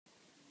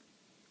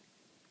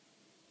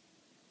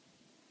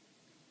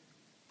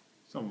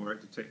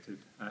Somerset Detective,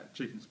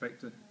 Chief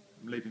Inspector.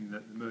 I'm leading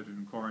the murder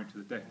inquiry into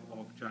the death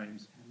of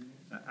James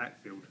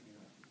Attfield.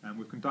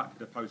 We've conducted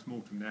a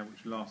post-mortem now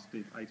which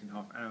lasted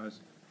 8.5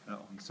 hours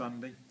on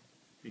Sunday.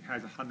 He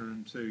has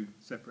 102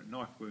 separate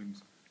knife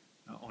wounds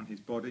on his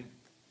body.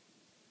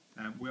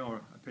 We are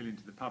appealing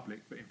to the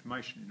public for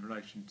information in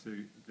relation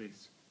to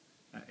this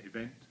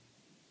event.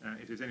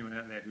 If there's anyone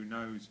out there who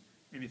knows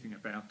anything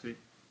about it,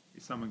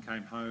 if someone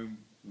came home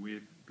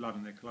with blood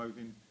on their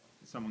clothing,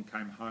 if someone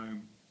came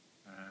home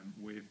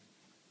with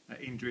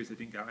injuries they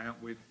didn't go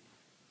out with,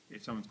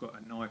 if someone's got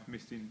a knife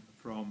missing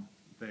from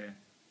their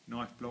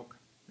knife block,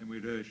 then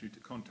we'd urge you to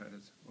contact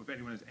us. Or if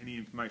anyone has any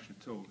information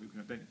at all who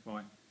can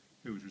identify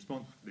who was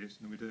responsible for this,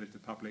 then we'd urge the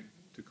public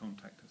to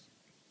contact us.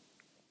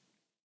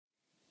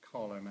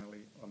 Carl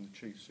O'Malley, I'm the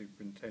Chief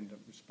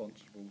Superintendent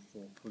responsible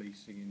for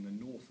policing in the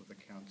north of the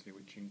county,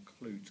 which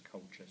includes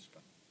Colchester.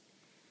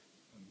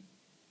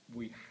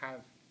 We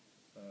have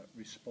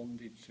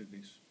responded to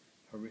this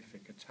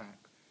horrific attack.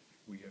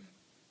 We have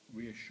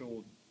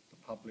reassured the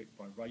public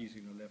by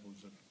raising the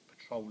levels of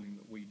patrolling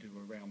that we do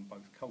around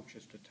both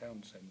Colchester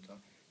town centre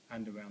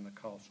and around the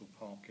Castle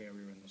Park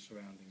area and the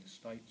surrounding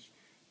estates.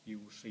 You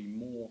will see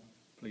more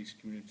police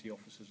community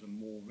officers and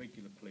more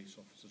regular police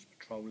officers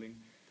patrolling.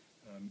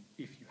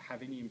 If you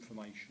have any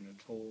information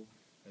at all,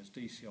 as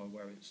DCI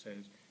Werrett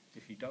says,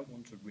 if you don't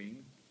want to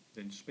ring,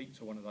 then speak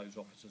to one of those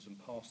officers and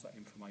pass that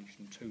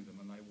information to them,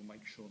 and they will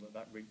make sure that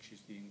that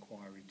reaches the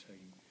inquiry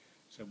team.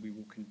 So we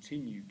will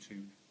continue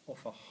to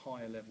offer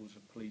higher levels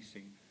of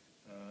policing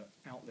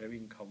out there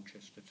in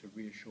Colchester to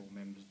reassure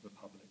members of the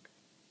public.